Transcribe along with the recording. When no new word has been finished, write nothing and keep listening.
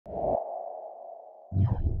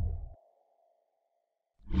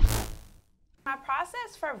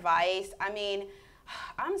process for Vice, I mean,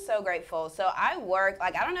 I'm so grateful. So I work,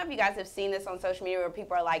 like, I don't know if you guys have seen this on social media where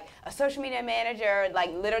people are like, a social media manager,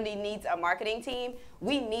 like, literally needs a marketing team.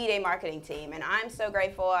 We need a marketing team, and I'm so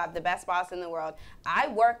grateful. I have the best boss in the world. I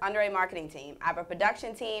work under a marketing team. I have a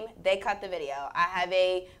production team. They cut the video. I have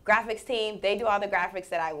a graphics team. They do all the graphics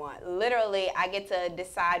that I want. Literally, I get to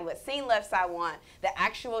decide what scene lifts I want, the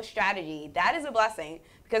actual strategy. That is a blessing.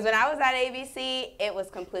 Because when I was at ABC, it was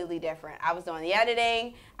completely different. I was doing the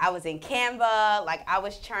editing, I was in Canva, like I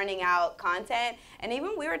was churning out content. And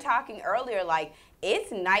even we were talking earlier, like it's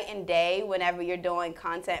night and day whenever you're doing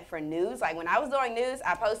content for news. Like when I was doing news,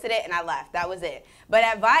 I posted it and I left. That was it. But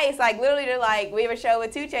at Vice, like literally they're like, we have a show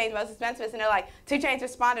with 2 Chainz, Most Expensive, and they're like, 2 Chainz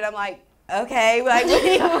responded. I'm like, okay, like what do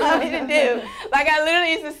you want me to do? Like I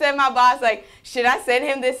literally used to send my boss like, should I send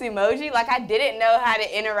him this emoji? Like I didn't know how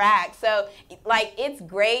to interact. So like it's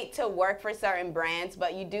great to work for certain brands,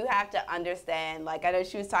 but you do have to understand, like I know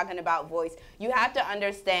she was talking about voice, you have to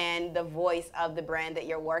understand the voice of the brand that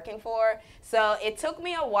you're working for. So it took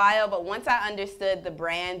me a while, but once I understood the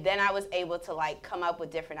brand, then I was able to like come up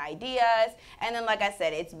with different ideas. And then like I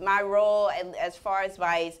said, it's my role as far as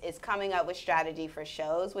Vice is coming up with strategy for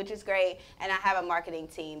shows, which is great. And I have a marketing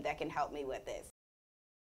team that can help me with this.